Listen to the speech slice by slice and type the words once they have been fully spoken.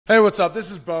Hey, what's up? This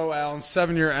is Beau Allen,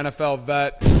 7-year NFL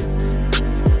vet.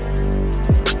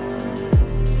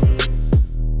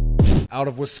 Out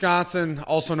of Wisconsin,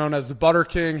 also known as the Butter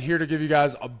King, here to give you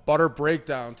guys a butter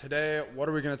breakdown. Today, what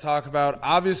are we going to talk about?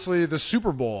 Obviously, the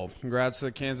Super Bowl. Congrats to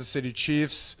the Kansas City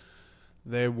Chiefs.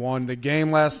 They won the game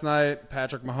last night.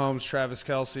 Patrick Mahomes, Travis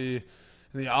Kelce,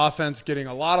 and the offense getting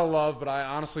a lot of love, but I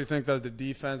honestly think that the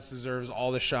defense deserves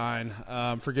all the shine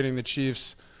for getting the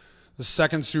Chiefs the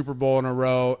second Super Bowl in a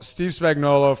row. Steve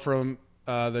Spagnuolo, from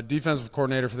the defensive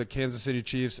coordinator for the Kansas City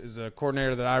Chiefs, is a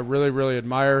coordinator that I really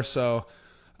admire. So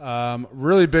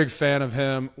really big fan of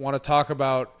him. Want to talk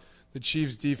about the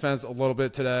Chiefs defense a little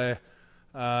bit today.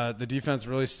 The defense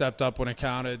really stepped up when it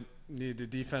counted. Need the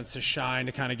defense to shine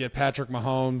to kind of get Patrick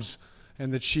Mahomes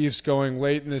and the Chiefs going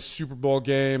late in this Super Bowl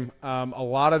game. A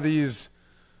lot of these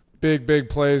big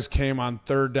plays came on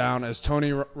third down. As Tony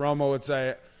Romo would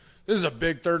say, this is a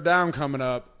big third down coming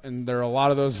up, and there are a lot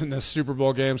of those in this Super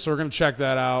Bowl game, so we're going to check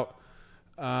that out.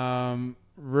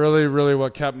 Really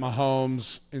what kept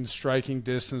Mahomes in striking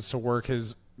distance to work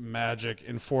his magic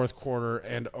in fourth quarter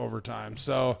and overtime.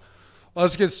 So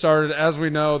let's get started. As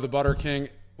we know, the Butter King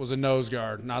was a nose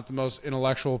guard, not the most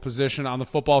intellectual position on the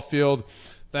football field.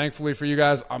 Thankfully for you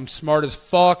guys, I'm smart as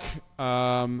fuck,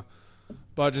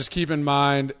 but just keep in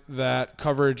mind that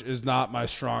coverage is not my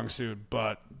strong suit,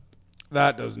 but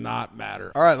that does not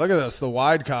matter. All right, look at this, the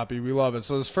wide copy. We love it.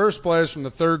 So this first play is from the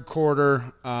third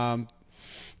quarter, 3rd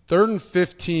and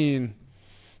 15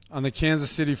 on the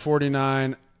Kansas City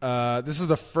 49. This is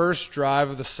the first drive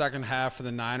of the second half for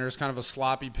the Niners, kind of a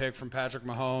sloppy pick from Patrick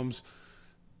Mahomes.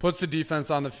 Puts the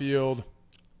defense on the field.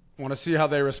 Want to see how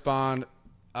they respond.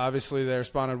 Obviously, they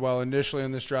responded well initially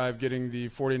in this drive, getting the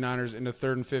 49ers into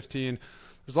 3rd and 15.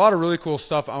 There's a lot of really cool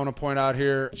stuff I want to point out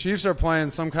here. Chiefs are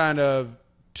playing some kind of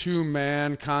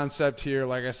two-man concept here.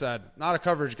 Like I said, not a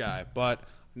coverage guy, but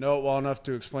know it well enough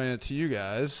to explain it to you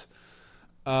guys.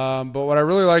 But what I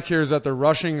really like here is that they're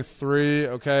rushing three,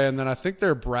 okay, and then I think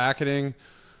they're bracketing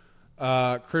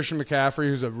Christian McCaffrey,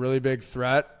 who's a really big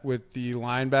threat, with the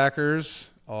linebackers.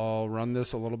 I'll run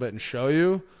this a little bit and show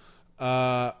you.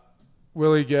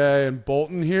 Willie Gay and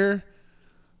Bolton here.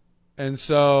 And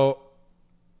so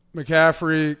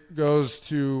McCaffrey goes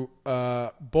to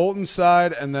Bolton's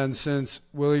side, and then since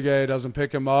Willie Gay doesn't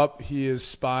pick him up, he is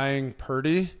spying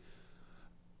Purdy.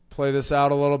 Play this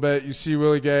out a little bit. You see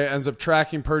Willie Gay ends up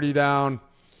tracking Purdy down.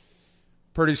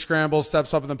 Purdy scrambles,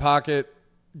 steps up in the pocket.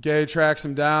 Gay tracks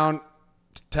him down,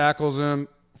 tackles him,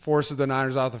 forces the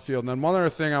Niners off the field. And then one other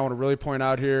thing I want to really point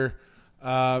out here,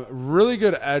 really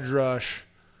good edge rush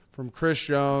from Chris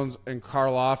Jones and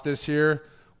Karlaftis here,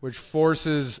 which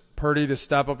forces Purdy to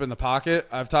step up in the pocket.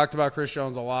 I've talked about Chris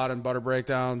Jones a lot in Butter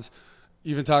Breakdowns.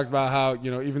 Even talked about how,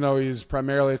 even though he's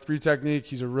primarily a three technique,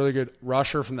 he's a really good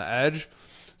rusher from the edge.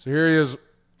 So here he is.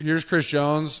 Here's Chris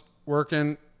Jones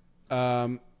working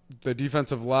the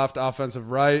defensive left,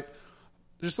 offensive right.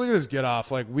 Just look at this get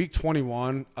off, like week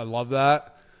 21. I love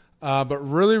that. But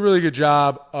really good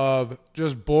job of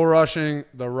just bull rushing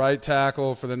the right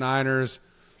tackle for the Niners.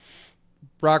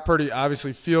 Brock Purdy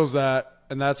obviously feels that,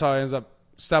 and that's how he ends up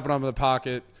stepping up in the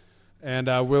pocket, and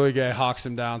Willie Gay hawks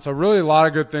him down. So really a lot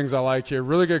of good things I like here.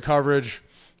 Really good coverage.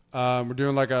 We're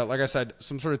doing like I said,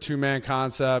 some sort of two-man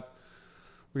concept.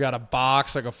 We got a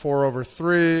box, like a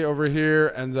 4-over-3 over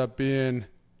here. Ends up being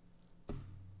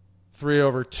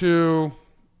 3-over-2.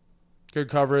 Good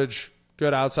coverage.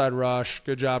 Good outside rush.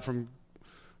 Good job from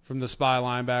the spy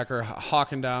linebacker,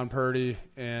 hawking down Purdy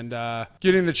and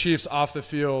getting the Chiefs off the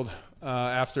field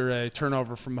after a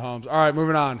turnover from Mahomes. All right,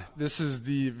 moving on. This is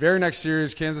the very next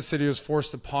series. Kansas City was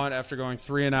forced to punt after going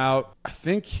 3 and out. I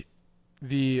think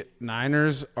the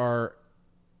Niners are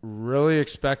really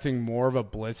expecting more of a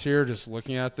blitz here, just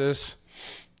looking at this.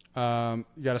 You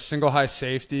got a single high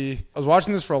safety. I was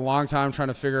watching this for a long time trying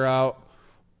to figure out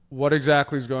what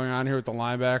exactly is going on here with the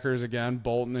linebackers, again,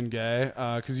 Bolton and Gay,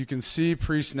 because you can see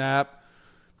pre-snap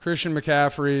Christian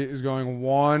McCaffrey is going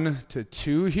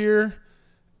 1-2 here,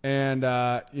 and,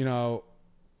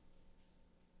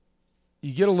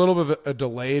 you get a little bit of a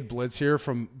delayed blitz here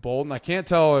from Bolton. I can't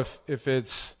tell if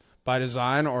it's by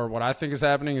design or what I think is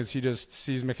happening is he just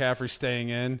sees McCaffrey staying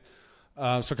in,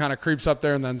 so kind of creeps up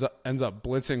there and then ends up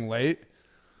blitzing late.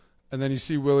 And then you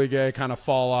see Willie Gay kind of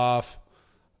fall off.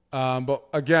 But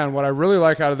again, what I really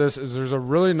like out of this is there's a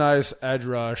really nice edge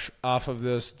rush off of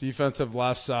this defensive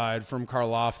left side from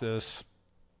Karlaftis.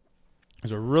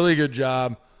 It's a really good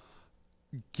job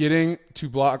getting to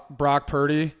Brock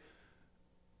Purdy,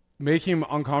 making him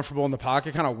uncomfortable in the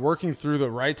pocket, kind of working through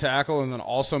the right tackle and then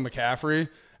also McCaffrey.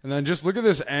 And then just look at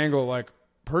this angle. Like,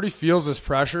 Purdy feels this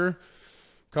pressure,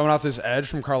 coming off this edge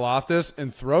from Karlaftis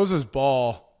and throws his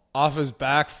ball off his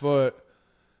back foot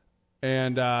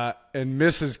and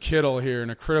misses Kittle here in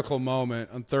a critical moment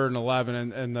on 3rd and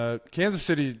 11. And the Kansas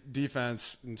City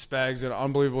defense and Spags did an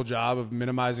unbelievable job of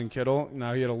minimizing Kittle.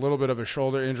 Now, he had a little bit of a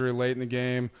shoulder injury late in the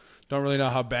game. Don't really know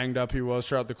how banged up he was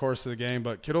throughout the course of the game,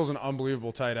 but Kittle's an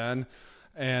unbelievable tight end.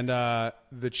 And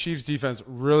the Chiefs defense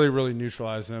really, really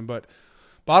neutralized him. But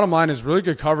bottom line is really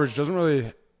good coverage. Doesn't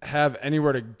really have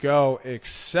anywhere to go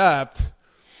except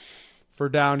for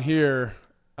down here,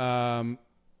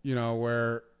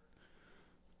 where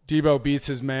Debo beats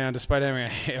his man despite having a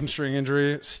hamstring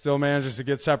injury, still manages to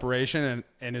get separation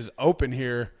and is open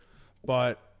here.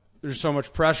 But there's so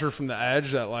much pressure from the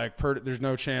edge that, like, there's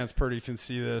no chance Purdy can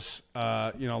see this,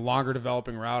 longer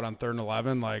developing route on 3rd and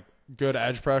 11. Like, good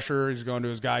edge pressure. He's going to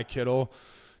his guy Kittle.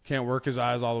 Can't work his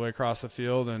eyes all the way across the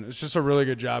field. And it's just a really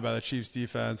good job by the Chiefs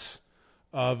defense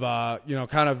of,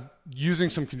 kind of using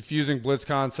some confusing blitz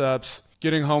concepts,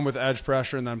 getting home with edge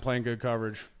pressure, and then playing good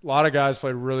coverage. A lot of guys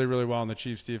played really, really well in the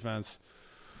Chiefs defense.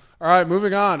 All right,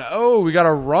 moving on. Oh, we got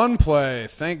a run play.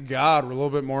 Thank God we're a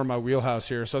little bit more in my wheelhouse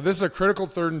here. So this is a critical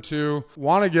 3rd and 2.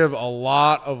 Want to give a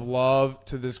lot of love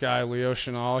to this guy, Leo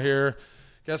Chenal here.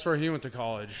 Guess where he went to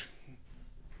college?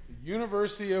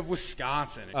 University of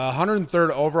Wisconsin.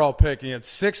 103rd overall pick. He had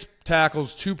 6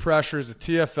 tackles, 2 pressures, a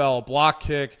TFL, a block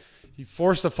kick. He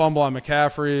forced a fumble on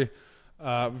McCaffrey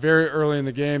very early in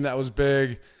the game. That was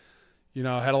big.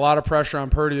 Had a lot of pressure on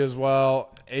Purdy as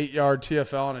well. 8-yard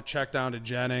TFL and a check down to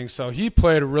Jennings. So he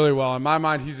played really well. In my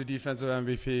mind, he's a defensive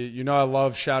MVP. I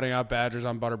love shouting out Badgers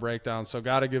on Butter Breakdown, so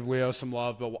got to give Leo some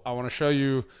love. But I want to show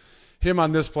you him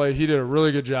on this play. He did a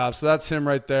really good job. So that's him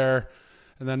right there.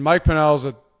 And then Mike Pennell's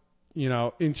a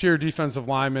interior defensive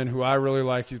lineman who I really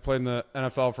like. He's played in the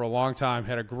NFL for a long time.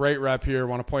 Had a great rep here.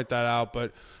 Want to point that out.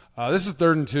 But this is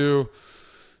 3rd and 2.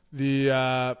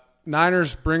 The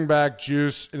Niners bring back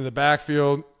Juice into the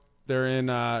backfield. They're in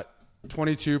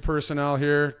 22 personnel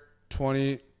here.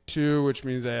 22, which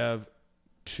means they have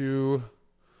 2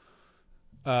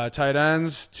 tight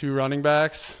ends, 2 running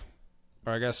backs.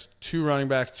 Or I guess 2 running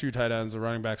backs, 2 tight ends. The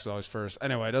running backs is always first.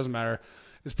 Anyway, it doesn't matter.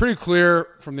 It's pretty clear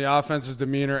from the offense's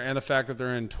demeanor and the fact that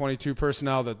they're in 22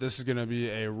 personnel that this is going to be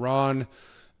a run.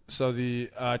 So the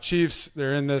Chiefs,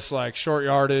 they're in this like short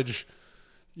yardage,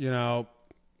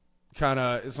 kind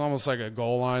of, it's almost like a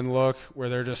goal line look where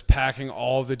they're just packing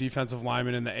all of the defensive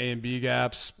linemen in the A and B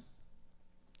gaps.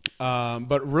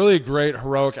 But really great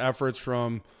heroic efforts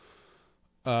from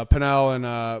Pennell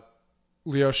and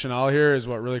Leo Chenal here is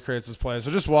what really creates this play. So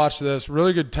just watch this.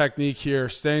 Really good technique here.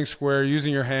 Staying square,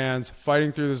 using your hands,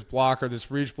 fighting through this block or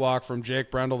this reach block from Jake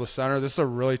Brendel, the center. This is a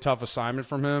really tough assignment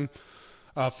from him,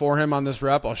 for him on this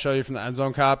rep. I'll show you from the end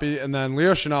zone copy. And then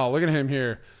Leo Chenal, look at him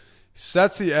here.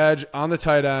 Sets the edge on the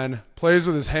tight end, plays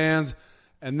with his hands,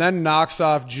 and then knocks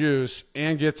off Juice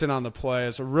and gets in on the play.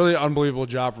 It's a really unbelievable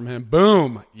job from him.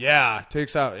 Boom. Yeah,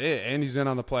 takes out, and he's in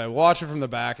on the play. Watch it from the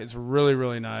back. It's really,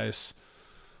 really nice.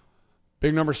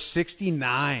 Big number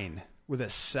 69 with a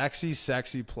sexy,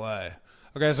 sexy play.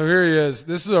 Okay, so here he is.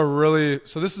 This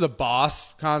is a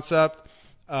boss concept.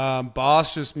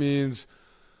 Boss just means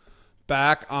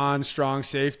back on strong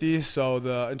safety. So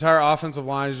the entire offensive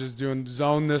line is just doing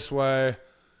zone this way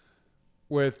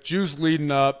with Juice leading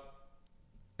up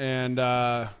and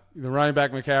the running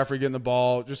back McCaffrey getting the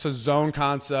ball. Just a zone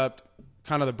concept,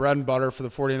 kind of the bread and butter for the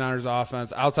 49ers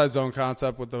offense. Outside zone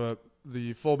concept with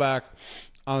the fullback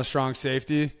on the strong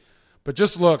safety. But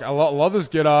just look, I love this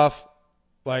get off.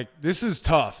 Like, this is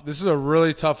tough. This is a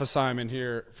really tough assignment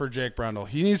here for Jake Brendel.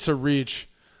 He needs to reach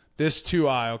this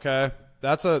 2-eye, okay?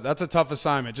 That's a tough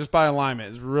assignment just by alignment.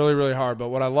 It's really, really hard. But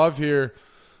what I love here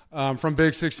from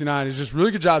Big 69 is just really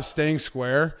good job staying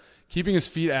square, keeping his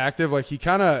feet active. Like,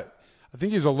 I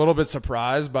think he's a little bit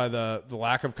surprised by the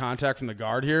lack of contact from the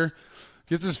guard here.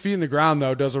 Gets his feet in the ground,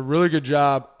 though, does a really good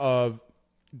job of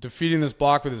defeating this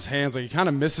block with his hands. Like, he kind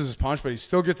of misses his punch, but he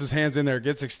still gets his hands in there,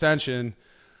 gets extension,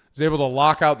 is able to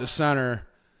lock out the center,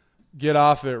 get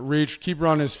off it, reach, keep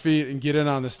running his feet, and get in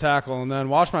on this tackle. And then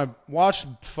watch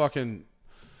fucking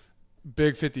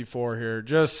Big 54 here.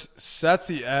 Just sets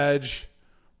the edge.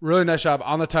 Really nice job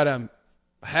on the tight end.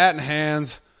 Hat in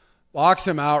hands. Locks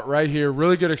him out right here.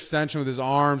 Really good extension with his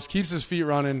arms. Keeps his feet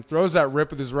running. Throws that rip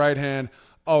with his right hand.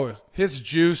 Oh, hits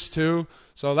Juice too.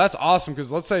 So that's awesome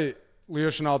because let's say Leo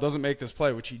Chenal doesn't make this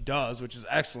play, which he does, which is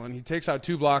excellent. He takes out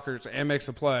 2 blockers and makes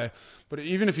a play. But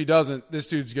even if he doesn't, this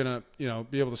dude's going to,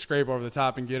 be able to scrape over the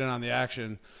top and get in on the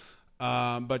action.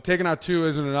 But taking out 2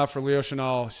 isn't enough for Leo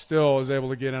Chenal. Still is able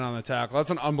to get in on the tackle.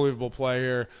 That's an unbelievable play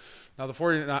here. Now, the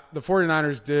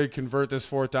 49ers did convert this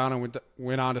 4th down and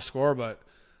went on to score, but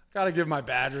got to give my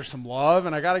Badgers some love,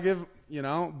 and I got to give,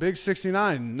 Big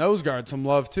 69 nose guard some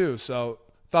love too. So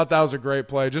thought that was a great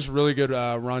play. Just really good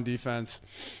run defense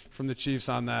from the Chiefs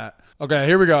on that. Okay,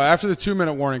 here we go. After the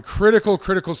 2-minute warning,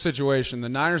 critical situation. The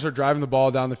Niners are driving the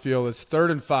ball down the field. It's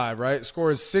 3rd and 5, right?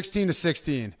 Score is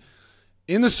 16-16.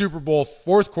 In the Super Bowl,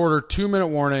 4th quarter, 2-minute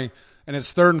warning, and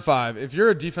it's 3rd and 5. If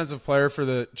you're a defensive player for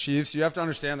the Chiefs, you have to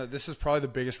understand that this is probably the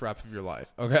biggest rep of your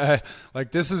life, okay?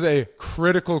 Like, this is a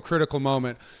critical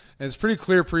moment. And it's pretty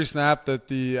clear pre-snap that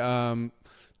the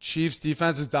Chiefs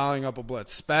defense is dialing up a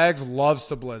blitz. Spags loves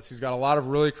to blitz. He's got a lot of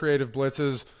really creative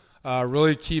blitzes.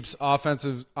 Really keeps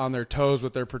offensive on their toes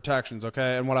with their protections,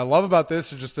 okay? And what I love about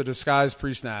this is just the disguise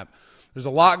pre-snap. There's a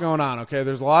lot going on, okay?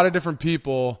 There's a lot of different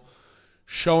people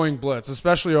showing blitz,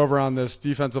 especially over on this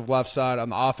defensive left side, on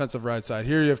the offensive right side.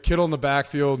 Here you have Kittle in the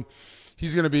backfield.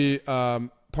 He's going to be part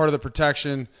of the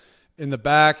protection in the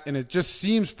back, and it just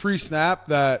seems pre-snap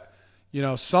that,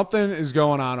 something is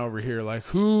going on over here. Like,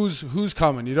 who's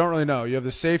coming? You don't really know. You have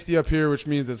the safety up here, which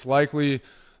means it's likely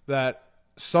that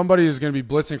somebody is going to be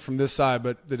blitzing from this side,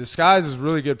 but the disguise is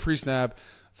really good pre-snap.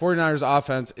 49ers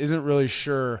offense isn't really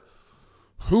sure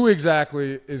who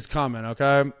exactly is coming,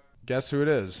 okay? Guess who it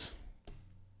is?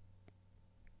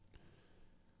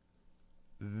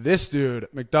 This dude,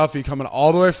 McDuffie, coming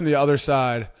all the way from the other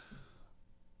side.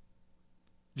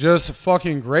 Just a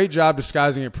fucking great job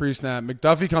disguising it pre-snap.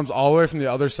 McDuffie comes all the way from the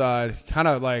other side, kind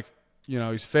of like,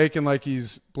 he's faking like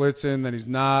he's blitzing, then he's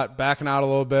not, backing out a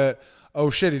little bit. Oh,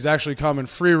 shit, he's actually coming.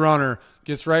 Free runner.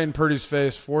 Gets right in Purdy's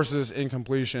face. Forces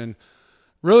incompletion.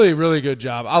 Really, really good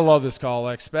job. I love this call.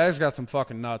 Like, Spags got some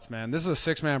fucking nuts, man. This is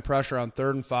a 6-man pressure on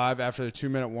 3rd and 5 after the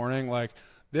 2-minute warning. Like,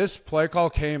 this play call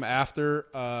came after,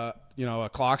 a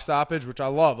clock stoppage, which I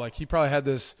love. Like, he probably had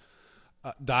this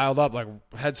dialed up, like,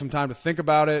 had some time to think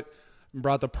about it, and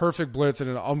brought the perfect blitz in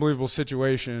an unbelievable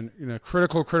situation in a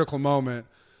critical moment.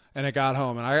 And it got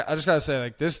home. And I just got to say,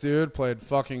 like, this dude played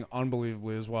fucking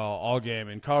unbelievably as well all game.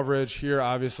 In coverage, here,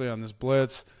 obviously, on this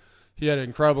blitz. He had an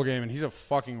incredible game, and he's a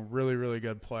fucking really, really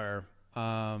good player.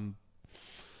 Not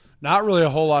really a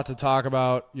whole lot to talk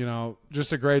about.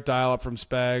 Just a great dial-up from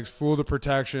Spags. Fooled the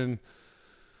protection.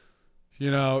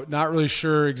 Not really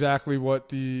sure exactly what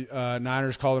the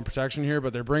Niners called in protection here,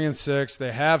 but they're bringing 6.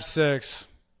 They have 6.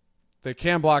 They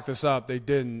can block this up. They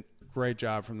didn't. Great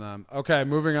job from them. Okay,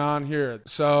 moving on here.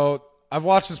 So I've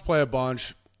watched this play a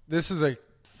bunch. This is a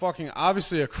fucking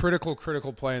obviously a critical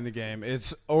play in the game.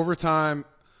 It's overtime,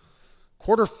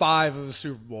 quarter 5 of the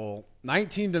Super Bowl,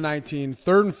 19-19,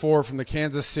 3rd and 4 from the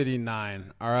Kansas City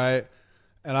 9. All right,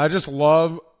 and I just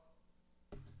love,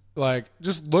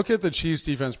 just look at the Chiefs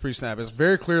defense pre-snap. It's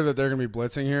very clear that they're going to be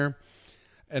blitzing here,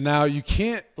 and now you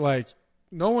can't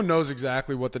no one knows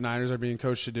exactly what the Niners are being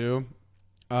coached to do,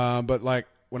 but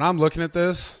when I'm looking at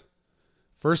this,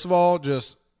 first of all,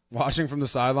 just watching from the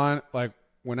sideline,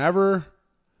 whenever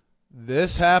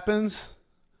this happens,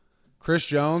 Chris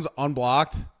Jones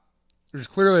unblocked, there's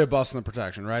clearly a bust in the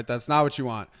protection, right? That's not what you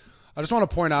want. I just want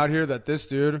to point out here that this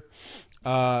dude,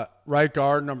 right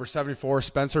guard, number 74,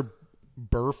 Spencer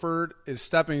Burford, is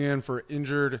stepping in for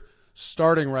injured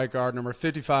starting right guard, number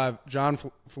 55, John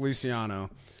Feliciano.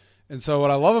 And so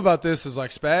what I love about this is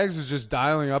Spags is just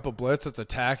dialing up a blitz that's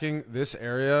attacking this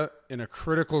area in a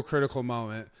critical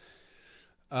moment.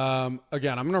 Again,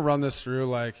 I'm going to run this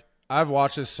through. I've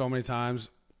watched this so many times.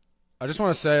 I just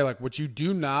want to say, what you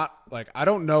do not, I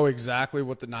don't know exactly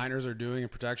what the Niners are doing in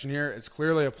protection here. It's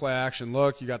clearly a play action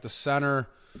look. You got the center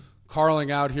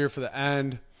carling out here for the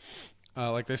end.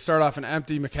 They start off an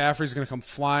empty. McCaffrey's going to come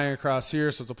flying across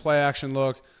here, so it's a play action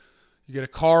look. You get a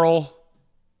Carl.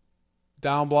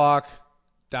 Down block.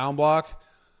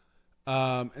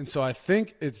 And so I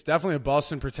think it's definitely a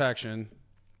bust in protection.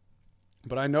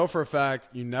 But I know for a fact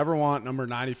you never want number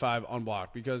 95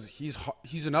 unblocked because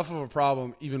he's enough of a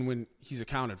problem even when he's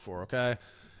accounted for, okay?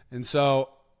 And so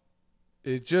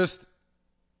it just,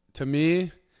 to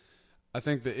me, I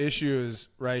think the issue is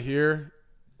right here.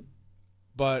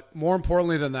 But more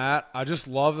importantly than that, I just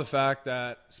love the fact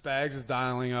that Spags is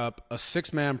dialing up a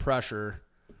 6-man pressure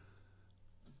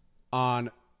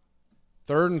on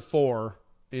 3rd and 4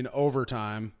 in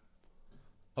overtime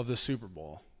of the Super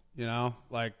Bowl.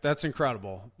 That's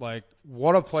incredible.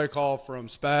 What a play call from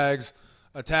Spags,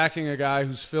 attacking a guy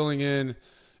who's filling in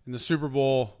the Super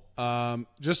Bowl.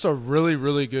 Just a really,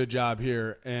 really good job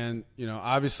here. And,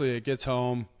 obviously it gets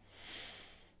home.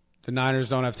 The Niners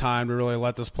don't have time to really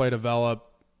let this play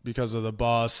develop because of the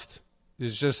bust.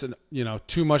 It's just,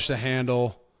 too much to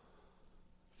handle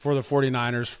for the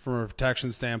 49ers from a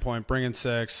protection standpoint, bringing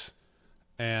 6.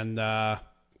 And,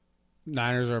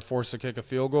 Niners are forced to kick a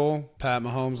field goal. Pat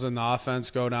Mahomes and the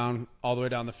offense go down all the way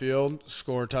down the field,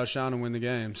 score a touchdown, and win the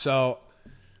game. So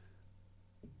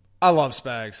I love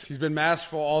Spags. He's been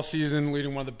masterful all season,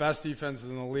 leading one of the best defenses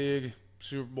in the league,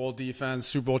 Super Bowl defense,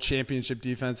 Super Bowl championship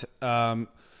defense.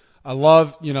 I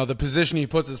love, the position he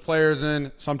puts his players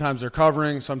in. Sometimes they're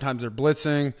covering, sometimes they're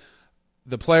blitzing.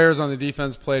 The players on the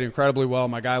defense played incredibly well.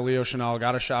 My guy Leo Chenal,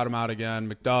 got to shout him out again.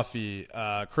 McDuffie,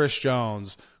 Chris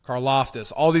Jones,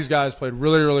 Karlaftis, all these guys played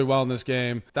really, really well in this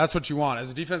game. That's what you want. As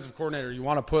a defensive coordinator, you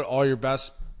want to put all your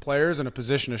best players in a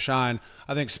position to shine.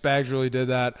 I think Spags really did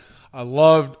that. I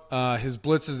loved his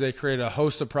blitzes. They created a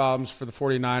host of problems for the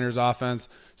 49ers offense,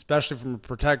 especially from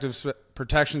a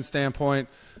protection standpoint.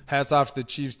 Hats off to the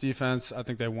Chiefs defense. I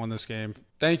think they won this game.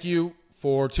 Thank you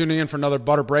for tuning in for another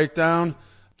Butter Breakdown.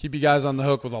 Keep you guys on the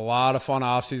hook with a lot of fun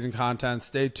off-season content.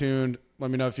 Stay tuned. Let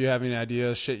me know if you have any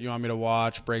ideas, shit you want me to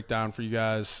watch, break down for you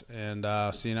guys. And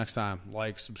see you next time.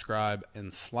 Like, subscribe,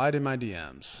 and slide in my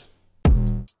DMs.